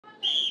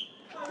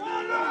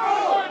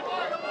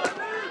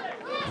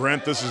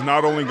Brent, this is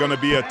not only going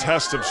to be a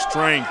test of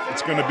strength,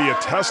 it's going to be a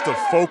test of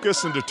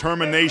focus and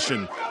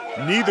determination.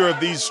 Neither of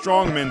these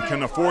strongmen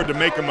can afford to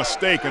make a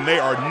mistake, and they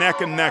are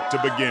neck and neck to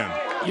begin.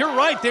 You're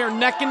right, they're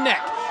neck and neck.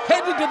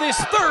 Headed to this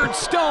third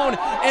stone,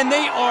 and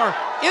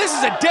this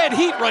is a dead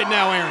heat right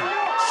now, Aaron.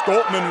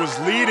 Stoltman was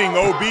leading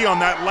OB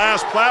on that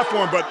last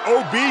platform, but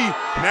OB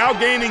now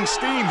gaining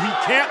steam. He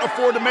can't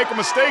afford to make a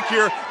mistake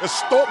here as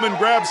Stoltman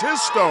grabs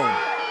his stone.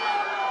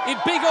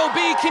 If Big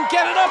OB can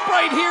get it up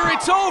right here,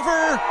 it's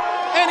over,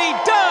 and he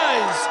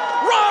does!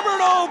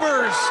 Robert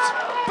Oberst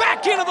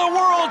back into the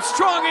World's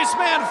Strongest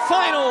Man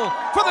final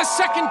for the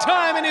second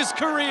time in his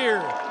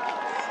career.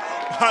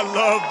 I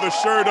love the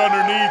shirt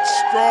underneath,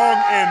 strong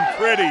and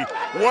pretty.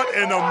 What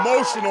an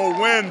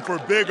emotional win for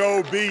Big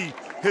OB,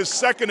 his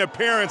second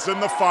appearance in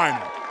the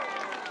final.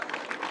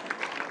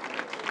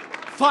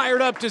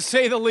 Fired up to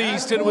say the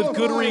least, and with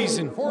good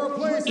reason.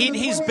 It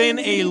has been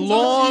a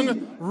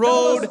long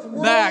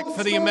road back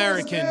for the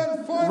American,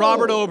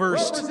 Robert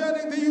Oberst.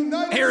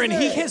 Aaron,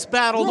 he has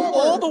battled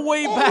all the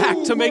way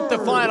back to make the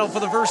final for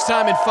the first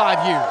time in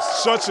 5 years.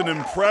 Such an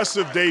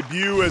impressive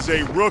debut as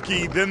a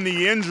rookie, then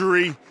the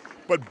injury.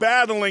 But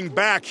battling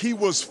back, he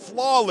was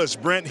flawless,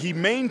 Brent. He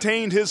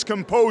maintained his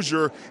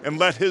composure and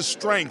let his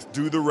strength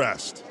do the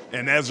rest.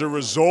 And as a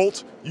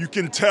result, you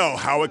can tell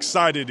how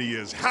excited he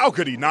is. How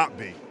could he not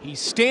be? He's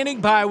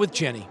standing by with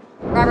Jenny.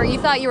 Robert, you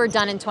thought you were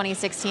done in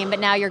 2016, but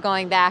now you're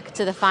going back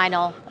to the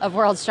final of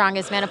World's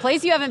Strongest Man, a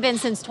place you haven't been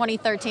since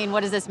 2013.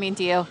 What does this mean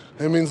to you?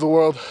 It means the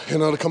world,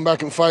 to come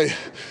back and fight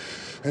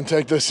and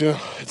take this,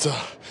 it's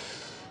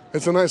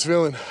a nice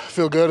feeling. I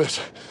feel good.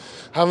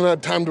 I haven't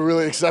had time to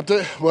really accept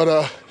it, but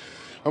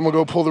I'm gonna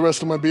go pull the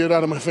rest of my beard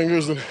out of my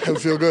fingers and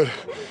feel good.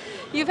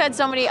 You've had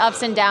so many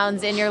ups and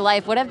downs in your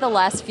life. What have the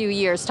last few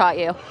years taught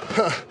you?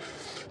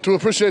 To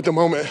appreciate the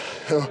moment.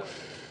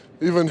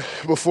 Even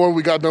before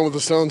we got done with the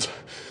stones,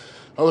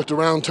 I looked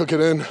around, took it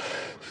in.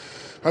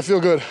 I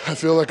feel good. I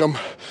feel like I'm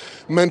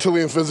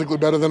mentally and physically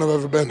better than I've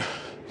ever been.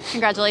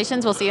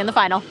 Congratulations. We'll see you in the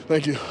final.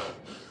 Thank you.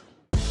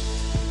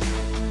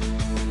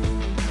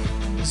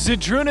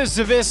 Zydrunas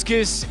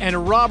Savickas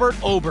and Robert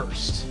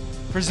Oberst.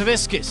 For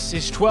Savickas,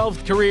 his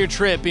 12th career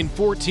trip in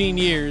 14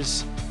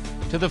 years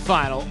to the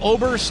final.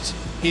 Oberst,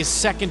 his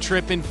second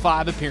trip in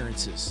 5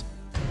 appearances.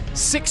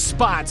 6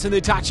 spots in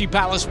the Tachi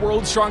Palace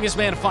World's Strongest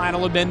Man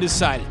final have been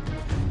decided.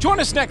 Join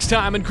us next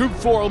time, and Group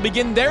 4 will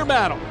begin their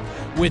battle.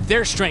 With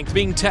their strength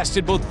being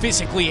tested both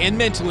physically and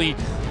mentally,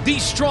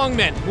 these strong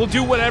men will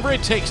do whatever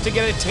it takes to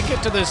get a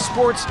ticket to the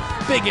sport's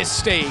biggest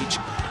stage.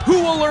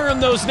 Who will earn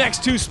those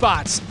next 2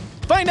 spots?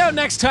 Find out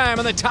next time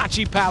on the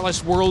Tachi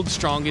Palace World's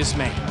Strongest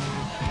Man.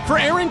 For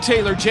Aaron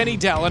Taylor, Jenny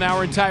Dell, and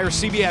our entire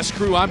CBS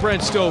crew, I'm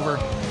Brent Stover,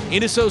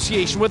 in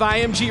association with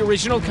IMG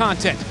Original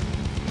Content.